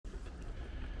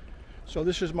So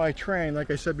this is my train,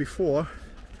 like I said before,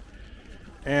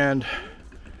 and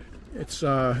it's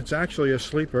actually a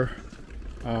sleeper.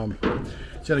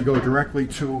 It's going to go directly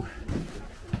to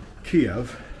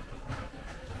Kyiv,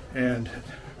 and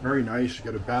very nice. You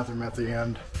got a bathroom at the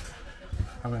end.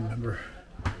 I'm in number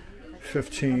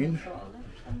 15,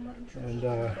 and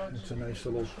it's a nice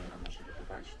little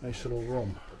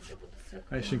room,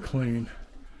 nice and clean.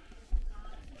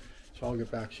 So I'll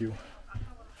get back to you.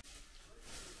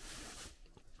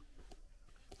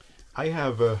 I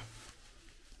have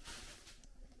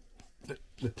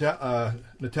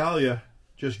Natalia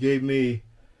just gave me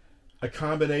a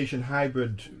combination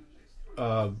hybrid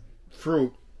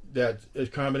fruit that is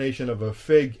a combination of a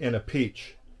fig and a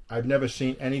peach. I've never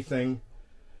seen anything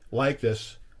like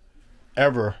this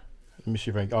ever. Let me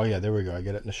see if I can, oh yeah, there we go. I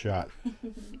get it in the shot.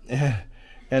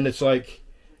 And it's like,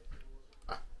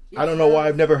 I don't know why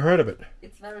I've never heard of it.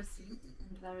 It's very sweet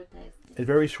and very tasty. It's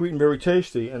very sweet and very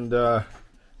tasty. And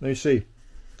let me see.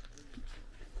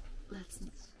 Let's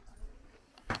see.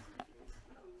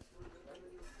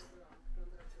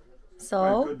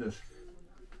 So? My goodness.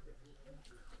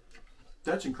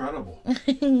 That's incredible.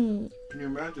 Can you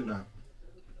imagine that?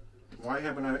 Why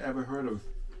haven't I ever heard of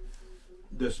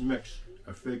this mix?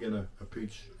 A fig and a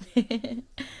peach.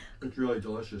 It's really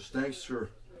delicious. Thanks for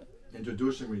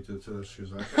introducing me to this,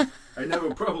 because I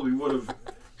never probably would have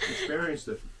experienced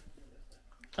it.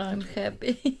 I'm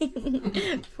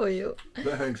happy for you.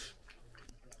 Thanks.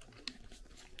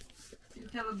 You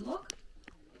have a blog?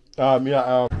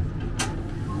 Yeah.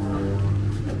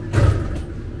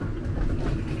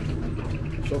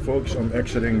 So, folks, I'm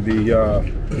exiting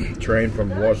the train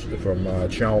from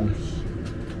Chelm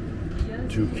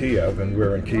to Kyiv, and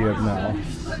we're in Kyiv now.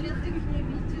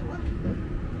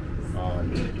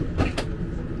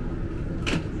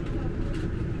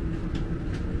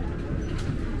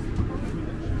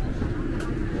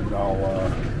 And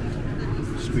I'll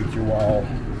speak to you all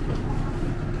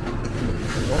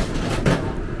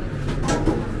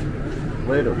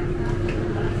later.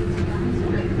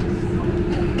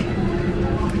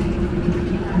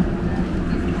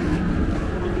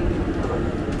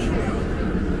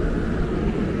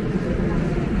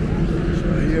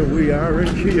 We are in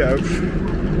Kyiv,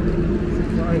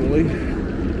 finally.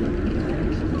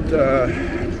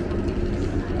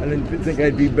 I didn't think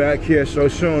I'd be back here so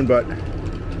soon, but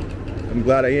I'm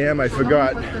glad I am. I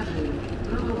forgot.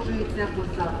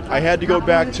 I had to go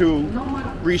back to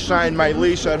re-sign my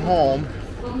lease at home,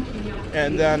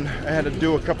 and then I had to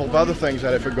do a couple of other things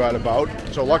that I forgot about.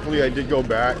 So luckily I did go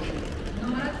back.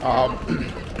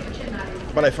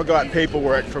 But I forgot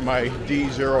paperwork for my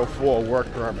D04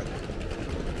 work permit.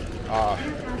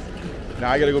 Now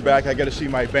I gotta go back, I gotta see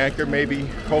my banker maybe.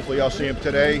 Hopefully I'll see him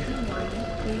today.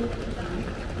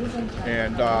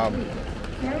 And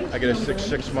I get a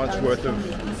six months worth of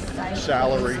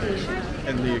salary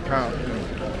in the account.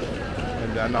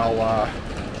 And then I'll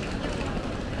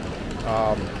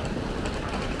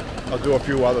do a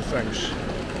few other things.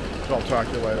 So I'll talk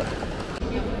to you later.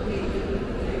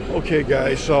 Okay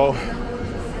guys, so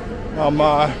I'm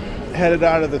headed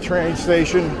out of the train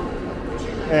station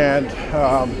and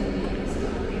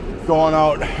going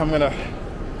out. I'm gonna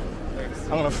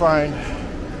find.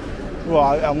 Well,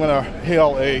 I'm gonna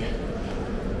hail an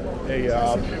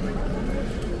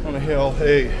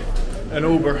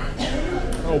Uber.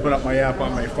 Open up my app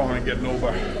on my phone and get an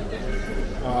Uber.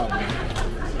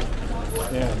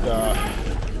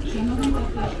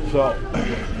 So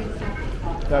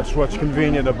that's what's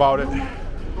convenient about it.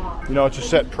 You know, it's a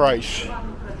set price.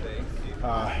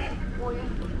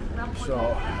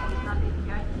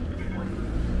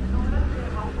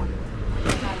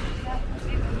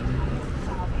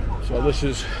 So this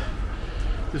is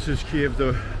Kyiv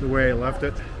the way I left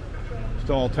it.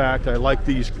 Still intact. I like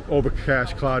these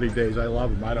overcast, cloudy days. I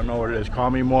love them. I don't know what it is. Call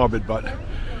me morbid, but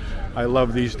I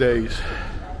love these days.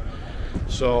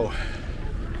 So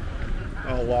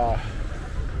I'll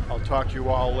talk to you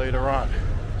all later on.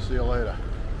 See you later.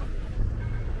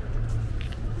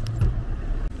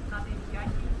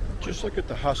 Just look at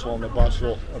the hustle and the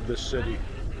bustle of this city.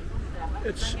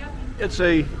 It's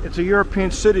a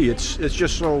European city. It's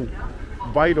just so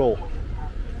vital,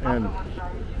 and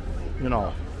you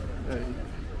know,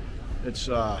 it's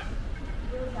a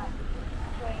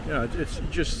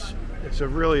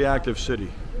really active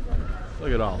city.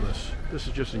 Look at all this. This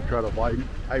is just incredible.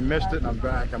 I missed it and I'm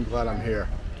back. I'm glad I'm here.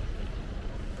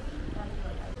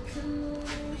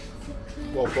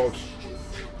 Well, folks,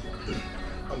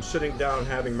 I'm sitting down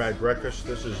having my breakfast.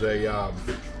 This is a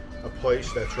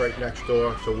place that's right next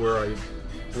door to where I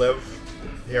live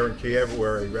here in Kyiv,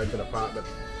 where I rent an apartment.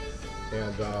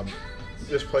 And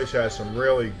this place has some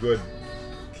really good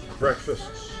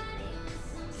breakfasts,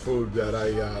 food that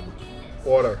I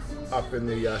order up in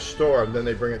the store, and then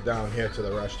they bring it down here to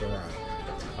the restaurant.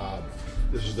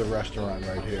 This is the restaurant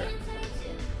right here,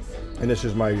 and this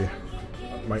is my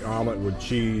omelet with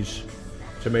cheese,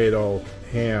 tomato,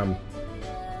 ham,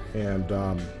 and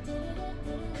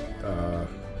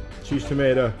cheese,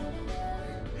 tomato,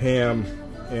 ham,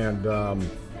 and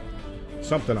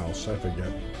something else, I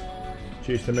forget.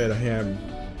 Cheese, tomato, ham,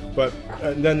 but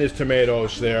and then there's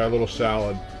tomatoes there, a little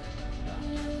salad.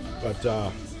 But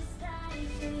so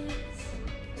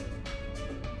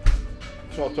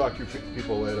I'll talk to you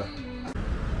people later.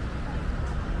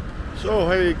 So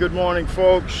hey, good morning,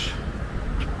 folks.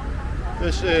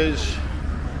 This is,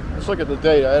 let's look at the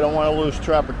date. I don't want to lose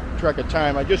track of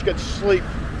time. I just got to sleep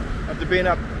after being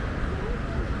up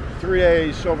 3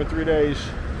 days, over 3 days.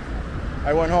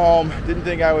 I went home, didn't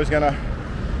think I was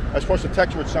supposed to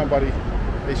text with somebody.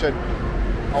 They said,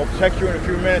 I'll text you in a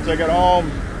few minutes. I got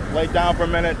home, laid down for a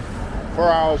minute. 4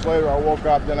 hours later, I woke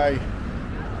up, then I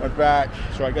went back,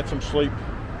 so I got some sleep.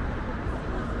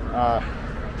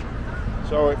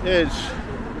 So it is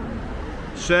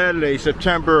Saturday,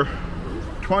 September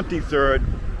 23rd.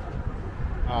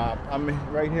 I'm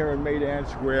right here in Maidan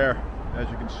Square, as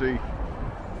you can see,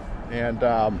 and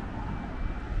I'm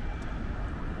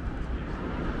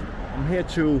here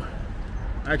to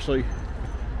actually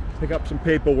pick up some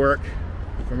paperwork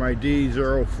for my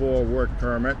D04 work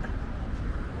permit,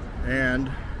 and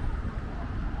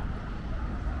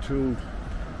to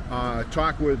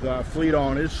talk with fleet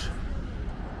owners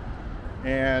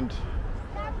and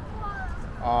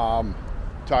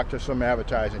talk to some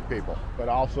advertising people, but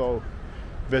also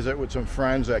visit with some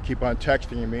friends that keep on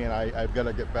texting me, and I've got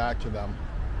to get back to them.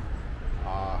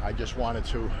 I just wanted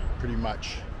to pretty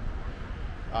much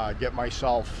get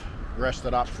myself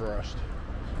rested up first.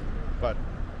 But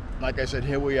like I said,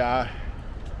 here we are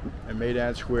in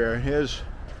Maidan Square. Here's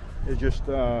just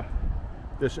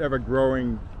this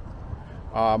ever-growing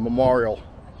memorial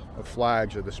of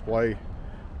flags, a display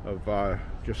of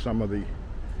just some of the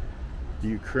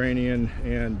Ukrainian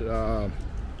and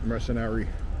mercenary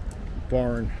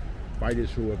foreign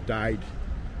fighters who have died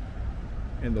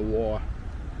in the war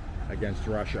against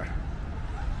Russia.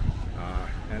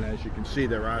 And as you can see,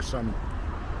 there are some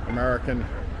American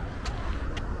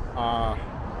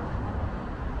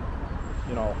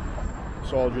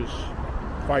soldiers,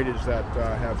 fighters that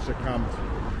have succumbed,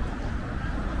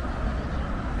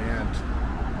 and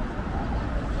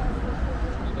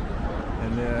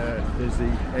there's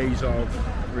the Azov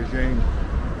regime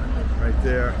right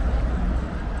there.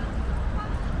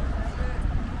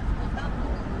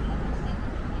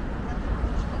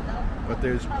 But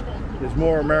there's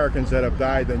more Americans that have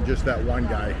died than just that one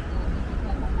guy.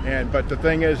 But the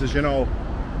thing is if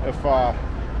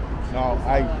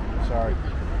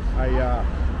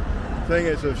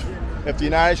if the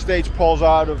United States pulls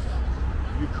out of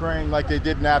Ukraine like they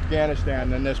did in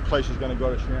Afghanistan, then this place is going to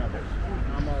go to shambles.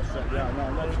 I'm all set. Yeah,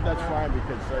 no, that's fine,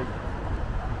 because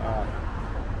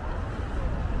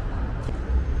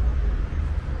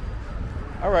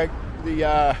all right,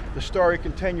 the story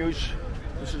continues.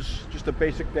 This is just a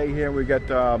basic day here. We got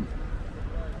a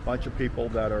bunch of people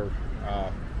that are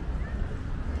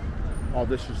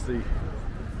this is the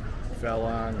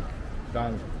Falun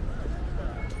Gong.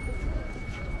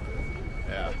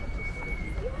 Yeah,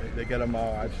 they get them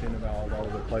all. I've seen them all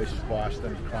over the place.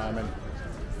 Boston, Common,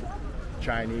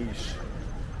 Chinese,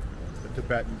 the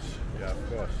Tibetans. Yeah, of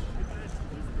course.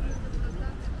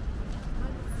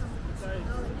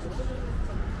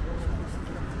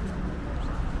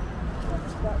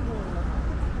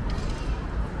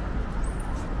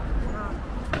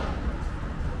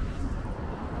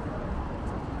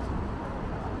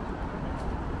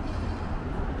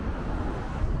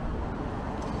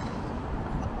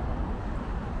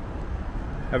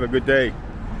 Have a good day.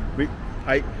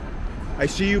 I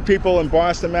see you people in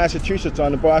Boston, Massachusetts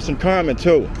on the Boston Common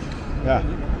too.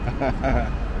 Yeah.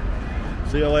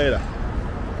 See you later.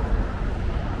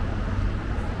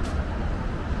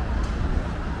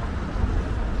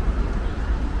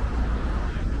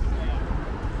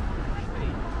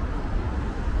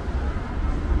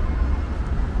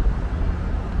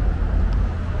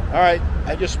 All right,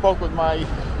 I just spoke with my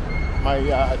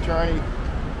attorney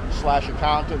 /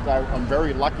 accountant. I'm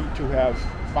very lucky to have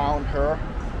found her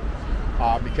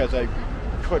because I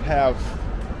could have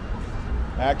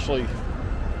actually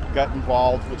got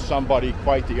involved with somebody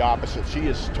quite the opposite. She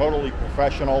is totally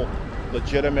professional,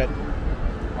 legitimate,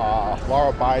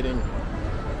 law-abiding,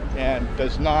 and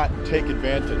does not take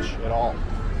advantage at all.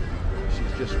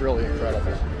 She's just really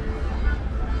incredible.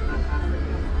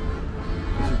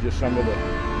 just some of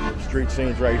the street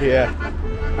scenes right here.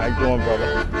 How you doing,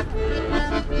 brother?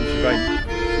 See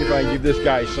if I can give this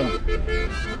guy some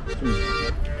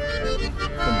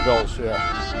bills here.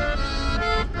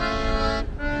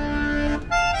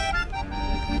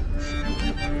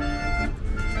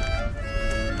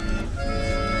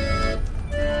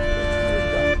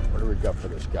 What do we got for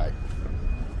this guy?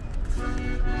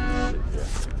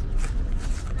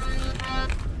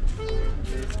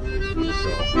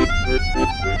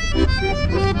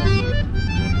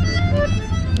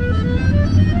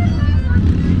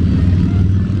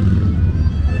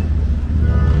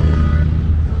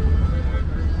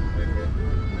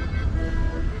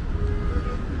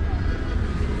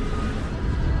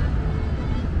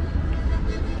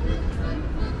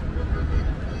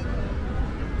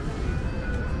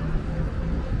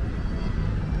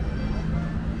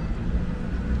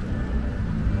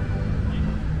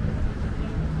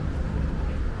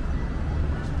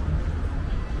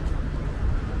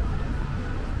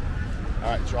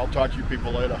 Alright, so I'll talk to you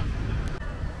people later.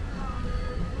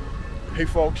 Hey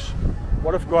folks,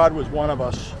 what if God was one of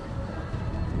us?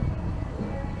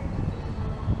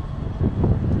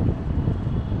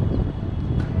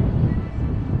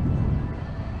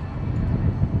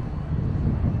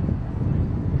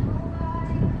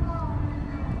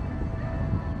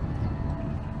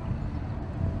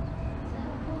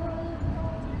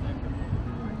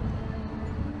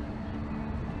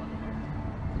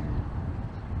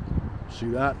 See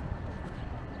that?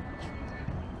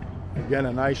 Again,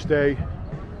 a nice day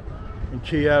in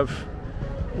Kyiv,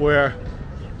 where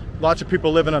lots of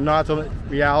people live in an alternate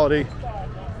reality,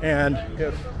 and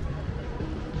if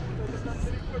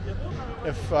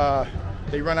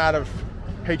they run out of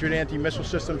Patriot anti-missile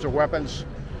systems or weapons,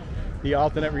 the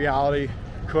alternate reality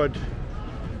could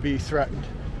be threatened.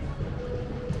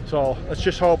 So let's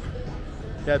just hope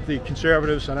that the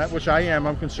conservatives, and which I am,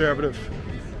 I'm conservative,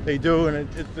 they do, and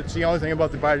it's the only thing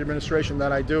about the Biden administration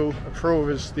that I do approve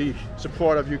is the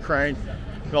support of Ukraine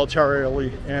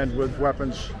militarily and with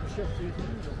weapons.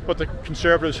 But the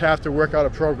conservatives have to work out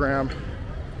a program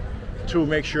to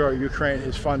make sure Ukraine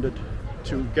is funded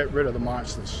to get rid of the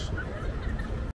monsters.